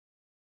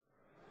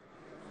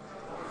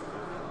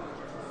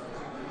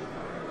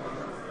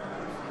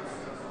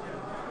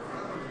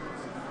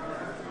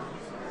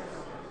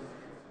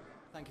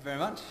Thank you very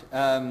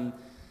much.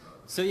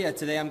 So yeah,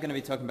 today I'm going to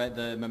be talking about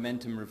the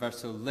Momentum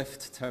Reversal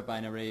Lift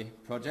Turbine Array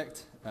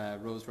project.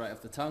 Rolls right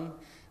off the tongue.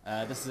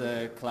 This is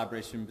a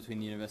collaboration between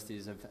the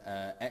universities of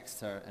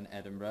Exeter and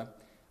Edinburgh.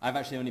 I've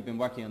actually only been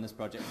working on this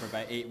project for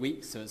about 8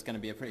 weeks, so it's going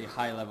to be a pretty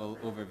high-level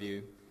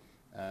overview.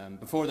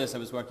 Before this, I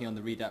was working on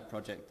the REDAP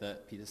project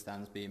that Peter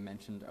Stansby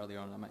mentioned earlier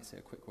on. I might say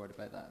a quick word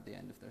about that at the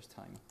end if there's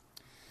time.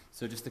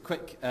 So just a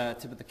quick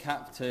tip of the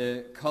cap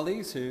to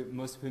colleagues,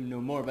 most of whom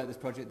know more about this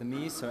project than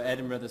me. So at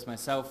Edinburgh, there's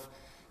myself,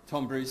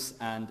 Tom Bruce,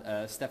 and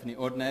Stephanie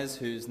Ordonez,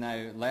 who's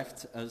now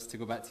left us to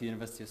go back to the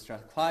University of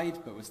Strathclyde,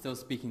 but we're still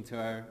speaking to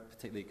her,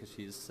 particularly because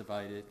she's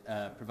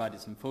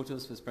provided some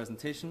photos for this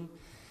presentation.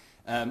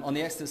 On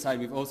the Exeter side,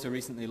 we've also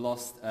recently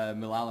lost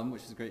Mulallam,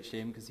 which is a great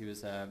shame because he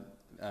was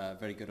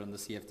very good on the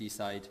CFD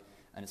side,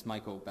 and it's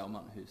Michael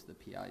Belmont who's the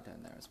PI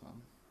down there as well.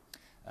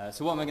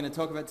 So what am I going to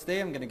talk about today?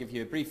 I'm going to give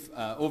you a brief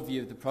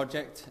overview of the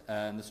project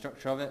and the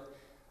structure of it,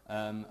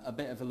 a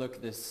bit of a look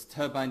at this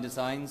turbine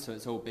design, so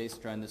it's all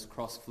based around this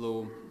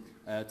cross-flow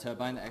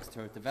turbine that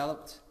Exeter have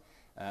developed,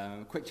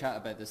 a quick chat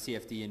about the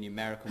CFD and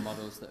numerical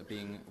models that are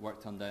being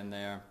worked on down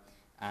there,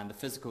 and the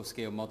physical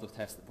scale model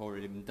tests that have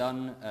already been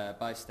done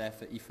by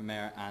Steph at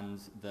Ephemer,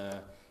 and the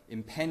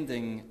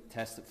impending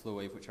tests at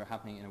Flowwave, which are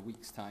happening in a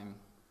week's time.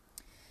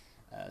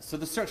 So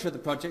the structure of the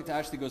project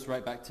actually goes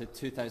right back to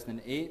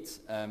 2008.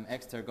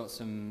 Exeter got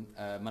some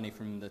money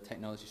from the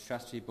Technology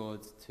Strategy Board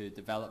to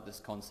develop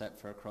this concept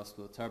for a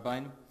cross-flow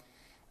turbine.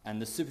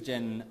 And the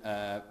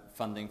SuperGen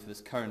funding for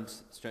this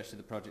current stretch of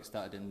the project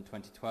started in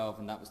 2012,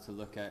 and that was to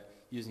look at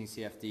using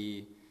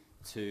CFD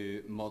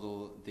to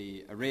model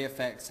the array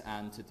effects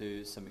and to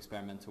do some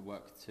experimental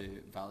work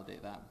to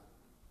validate that.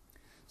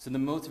 So the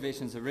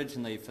motivations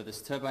originally for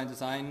this turbine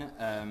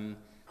design,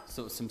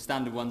 sort of some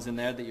standard ones in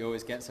there that you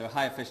always get, so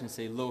high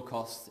efficiency, low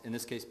cost, in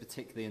this case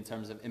particularly in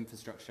terms of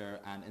infrastructure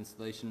and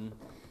installation,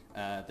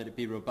 that it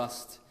be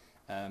robust,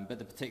 but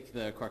the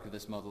particular quirk of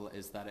this model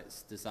is that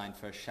it's designed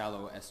for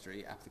shallow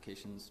estuary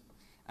applications.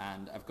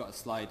 And I've got a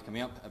slide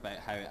coming up about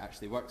how it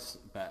actually works,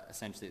 but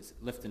essentially it's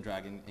lift and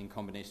drag in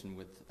combination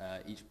with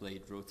each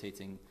blade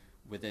rotating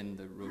within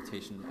the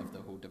rotation of the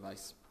whole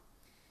device.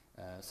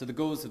 So the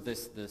goals of the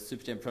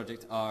SuperGen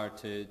project are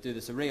to do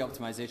this array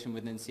optimization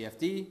within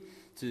CFD,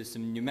 to do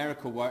some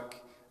numerical work,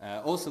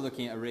 also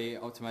looking at array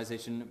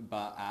optimization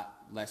but at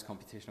less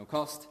computational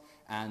cost,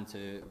 and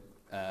to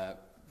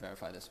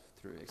verify this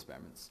through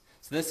experiments.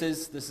 So this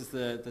is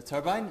the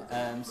turbine,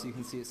 so you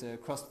can see it's a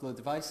cross-flow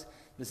device.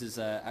 This is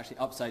actually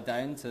upside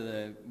down to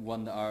the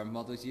one that our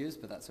models use,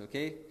 but that's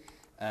okay.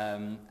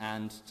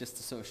 And just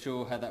to sort of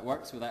show how that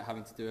works without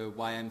having to do a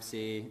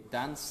YMCA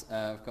dance,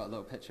 I've got a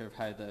little picture of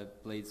how the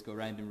blades go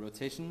around in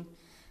rotation.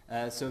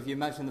 So if you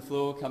imagine the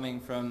flow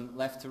coming from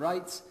left to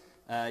right,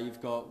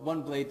 you've got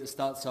one blade that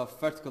starts off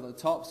vertical at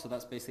the top, so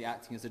that's basically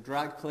acting as a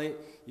drag plate.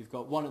 You've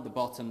got one at the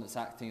bottom that's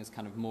acting as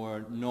kind of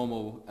more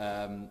normal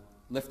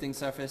lifting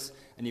surface,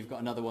 and you've got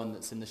another one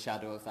that's in the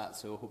shadow of that,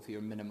 so hopefully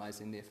you're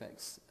minimizing the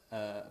effects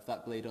of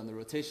that blade on the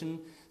rotation.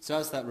 So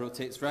as that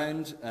rotates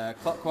round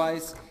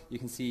clockwise, you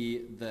can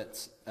see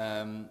that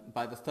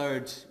by the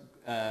third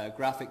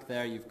graphic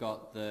there, you've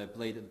got the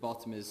blade at the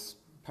bottom is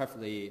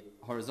perfectly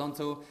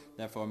horizontal,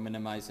 therefore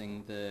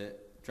minimizing the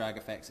drag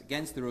effects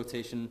against the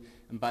rotation,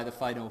 and by the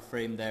final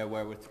frame there,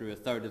 where we're through a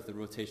third of the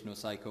rotational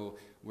cycle,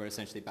 we're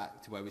essentially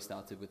back to where we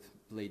started with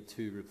blade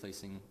 2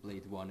 replacing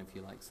blade 1, if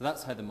you like. So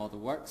that's how the model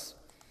works.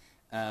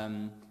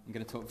 I'm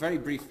going to talk very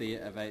briefly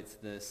about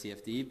the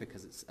CFD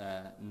because it's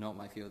not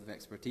my field of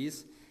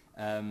expertise,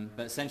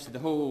 but essentially the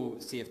whole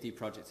CFD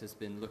project has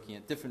been looking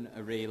at different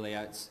array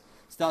layouts,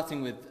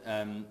 starting with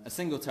a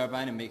single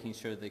turbine and making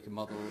sure they can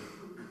model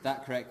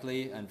that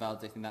correctly and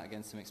validating that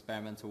against some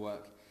experimental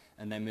work,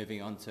 and then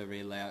moving on to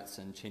array layouts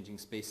and changing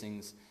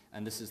spacings,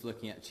 and this is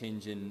looking at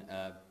changing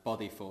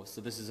body force. So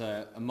this is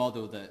a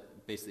model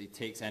that basically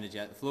takes energy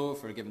out of the flow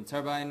for a given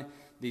turbine.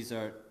 These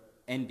are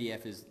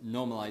NBF is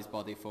normalized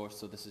body force,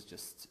 so this is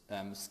just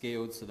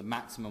scaled, so the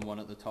maximum one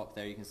at the top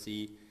there you can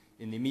see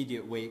in the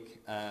immediate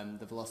wake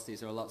the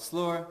velocities are a lot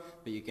slower,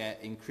 but you get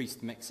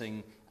increased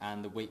mixing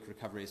and the wake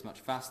recovery is much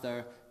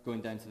faster, going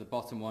down to the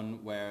bottom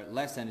one where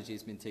less energy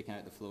has been taken out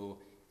of the flow,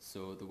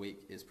 so the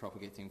wake is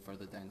propagating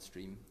further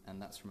downstream,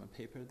 and that's from a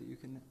paper that you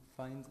can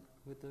find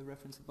with the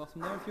reference at the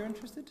bottom there if you're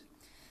interested.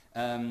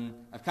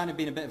 I've kind of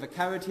been a bit of a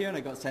coward here, and I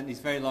got sent these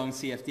very long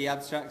CFD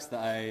abstracts that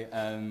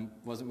I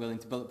wasn't willing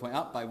to bullet point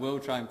up, but I will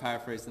try and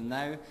paraphrase them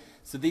now.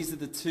 So these are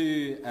the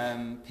two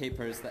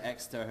papers that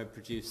Exeter have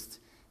produced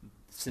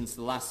since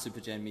the last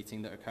SuperGen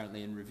meeting that are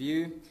currently in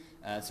review.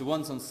 So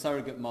one's on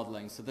surrogate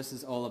modelling, so this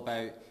is all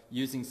about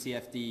using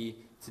CFD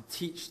to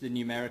teach the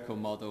numerical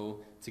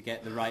model to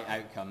get the right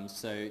outcomes.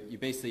 So you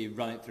basically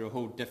run it through a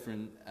whole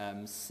different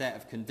set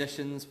of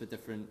conditions for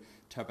different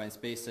turbine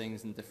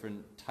spacings and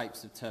different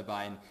types of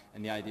turbine,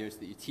 and the idea is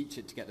that you teach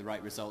it to get the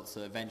right results,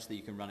 so eventually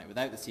you can run it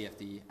without the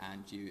CFD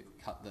and you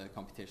cut the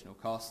computational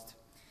cost.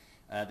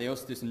 They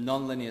also do some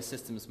nonlinear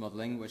systems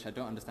modelling, which I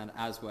don't understand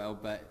as well,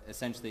 but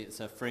essentially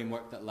it's a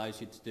framework that allows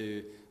you to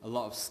do a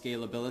lot of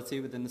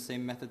scalability within the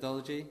same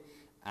methodology,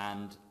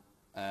 and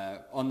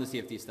on the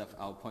CFD stuff,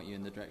 I'll point you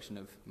in the direction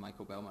of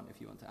Michael Belmont if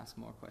you want to ask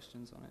more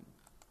questions on it.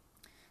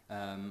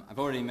 I've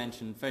already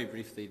mentioned very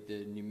briefly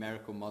the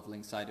numerical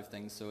modeling side of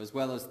things. So as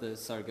well as the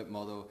surrogate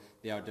model,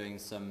 they are doing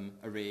some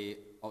array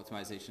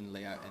optimization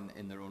layout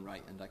in their own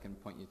right, and I can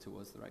point you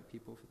towards the right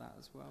people for that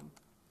as well.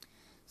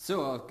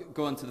 So I'll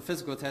go on to the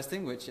physical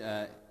testing, which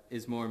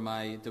is more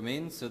my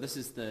domain. So this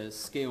is the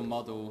scale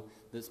model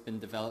that's been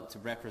developed to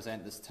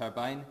represent this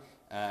turbine.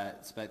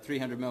 It's about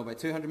 300 mil by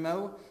 200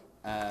 mil,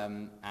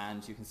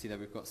 and you can see that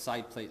we've got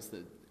side plates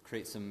that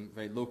create some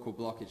very local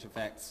blockage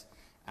effects,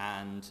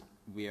 and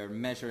we are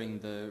measuring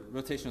the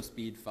rotational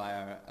speed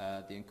via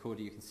the encoder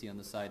you can see on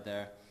the side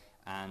there,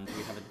 and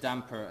we have a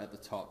damper at the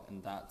top,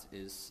 and that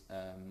is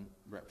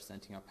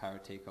representing our power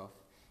takeoff.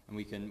 And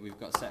we've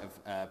got a set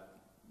of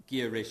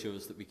gear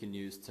ratios that we can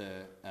use to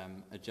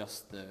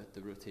adjust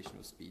the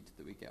rotational speed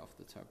that we get off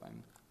the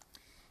turbine.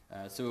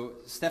 So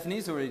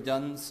Stephanie's already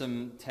done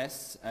some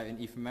tests out in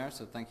Ephemer,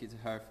 so thank you to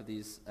her for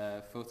these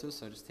photos.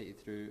 So I'll just take you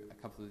through a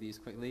couple of these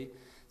quickly.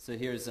 So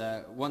here's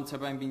one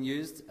turbine being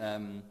used.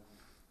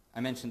 I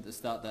mentioned at the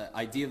start that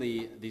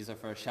ideally these are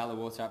for shallow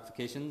water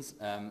applications.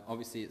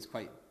 Obviously it's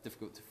quite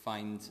difficult to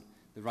find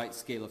the right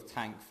scale of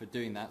tank for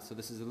doing that, so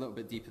this is a little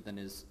bit deeper than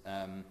is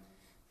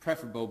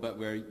preferable, but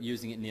we're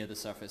using it near the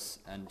surface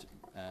and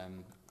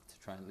to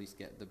try and at least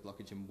get the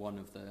blockage in one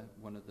of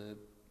the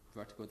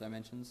vertical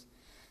dimensions.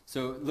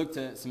 So looked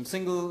at some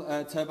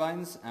single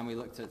turbines, and we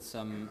looked at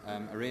some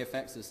array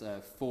effects. There's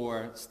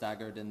 4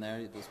 staggered in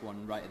there. There's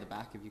one right at the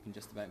back if you can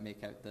just about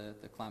make out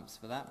the clamps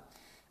for that.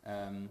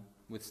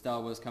 With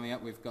Star Wars coming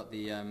up, we've got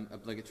the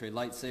obligatory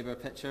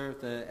lightsaber picture of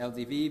the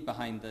LDV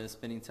behind the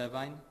spinning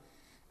turbine.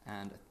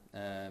 And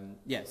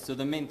yeah, so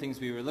the main things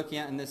we were looking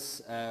at in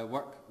this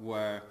work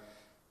were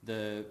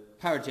the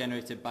power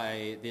generated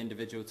by the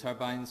individual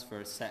turbines for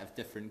a set of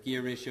different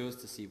gear ratios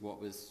to see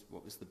what was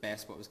the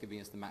best, what was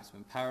giving us the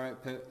maximum power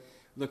output,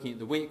 looking at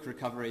the wake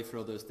recovery for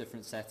all those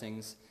different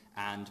settings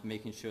and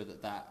making sure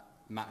that that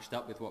matched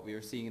up with what we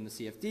were seeing in the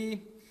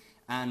CFD.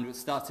 And we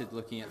started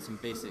looking at some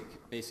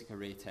basic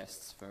array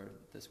tests for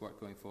this work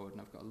going forward, and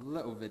I've got a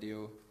little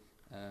video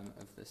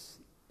of this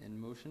in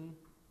motion.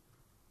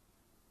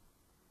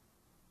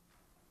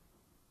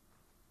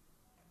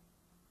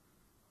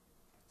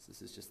 So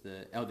this is just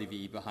the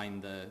LDV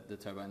behind the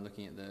turbine,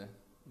 looking at the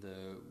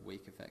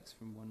wake effects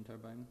from one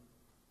turbine.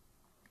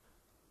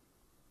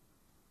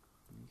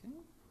 Okay.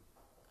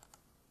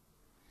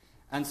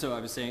 And so I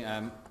was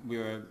saying we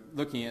were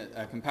looking at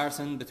a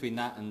comparison between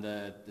that and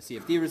the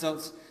CFD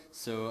results.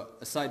 So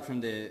aside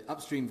from the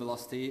upstream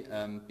velocity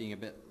being a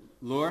bit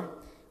lower,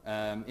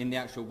 in the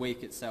actual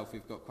wake itself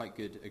we've got quite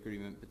good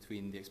agreement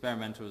between the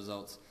experimental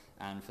results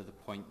and for the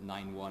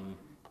 0.91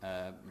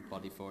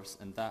 body force.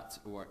 And that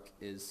work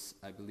is,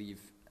 I believe,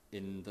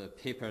 in the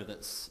paper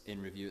that's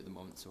in review at the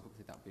moment, so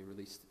hopefully that'll be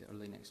released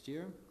early next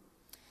year.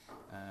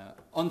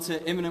 On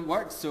to imminent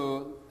work.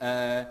 So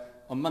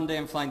on Monday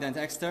I'm flying down to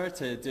Exeter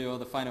to do all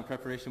the final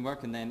preparation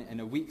work, and then in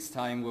a week's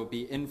time we'll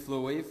be in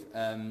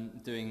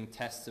Flowwave doing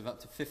tests of up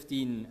to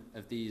 15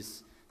 of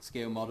these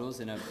scale models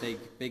in a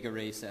big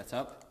array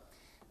setup.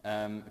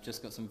 I've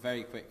just got some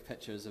very quick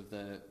pictures of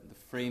the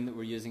frame that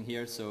we're using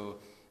here. So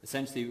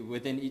essentially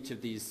within each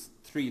of these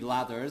 3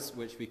 ladders,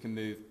 which we can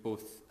move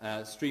both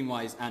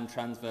streamwise and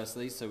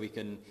transversely, so we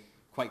can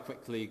quite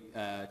quickly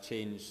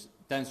change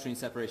downstream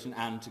separation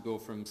and to go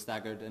from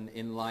staggered and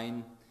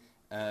inline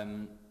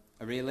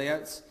array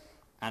layouts.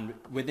 And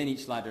within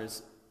each ladder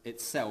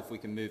itself, we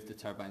can move the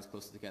turbines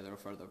closer together or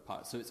further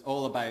apart. So it's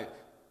all about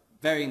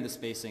varying the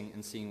spacing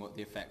and seeing what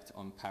the effect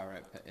on power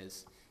output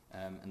is.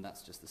 And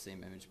that's just the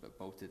same image but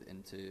bolted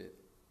into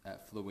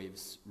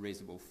Flowwave's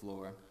raisable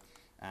floor.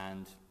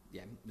 And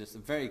yeah, there's a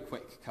very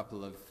quick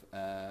couple of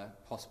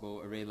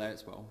possible array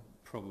layouts, well,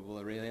 probable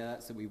array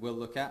layouts that we will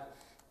look at,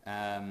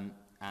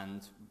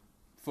 and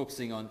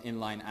focusing on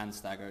inline and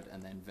staggered,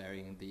 and then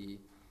varying the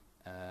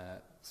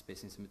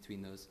spacings in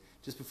between those.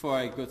 Just before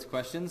I go to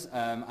questions,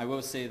 I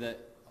will say that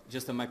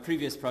just on my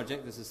previous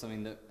project, this is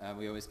something that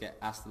we always get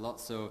asked a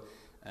lot. So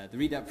the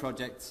REDAP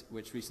project,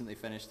 which recently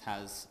finished,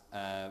 has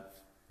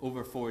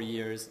over 4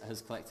 years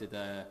has collected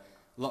a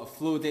lot of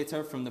flow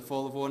data from the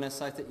Fall of ONS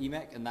site at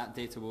EMEC, and that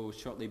data will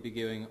shortly be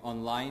going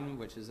online,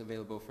 which is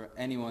available for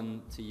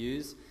anyone to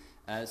use.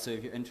 So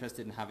if you're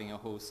interested in having a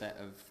whole set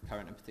of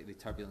current and particularly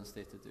turbulence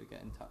data, do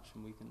get in touch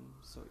and we can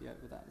sort you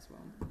out with that as well.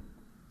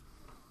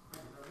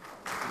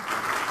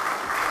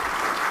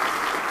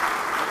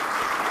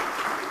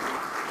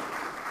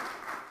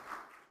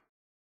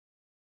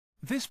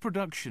 This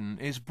production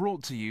is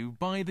brought to you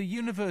by the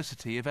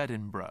University of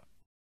Edinburgh.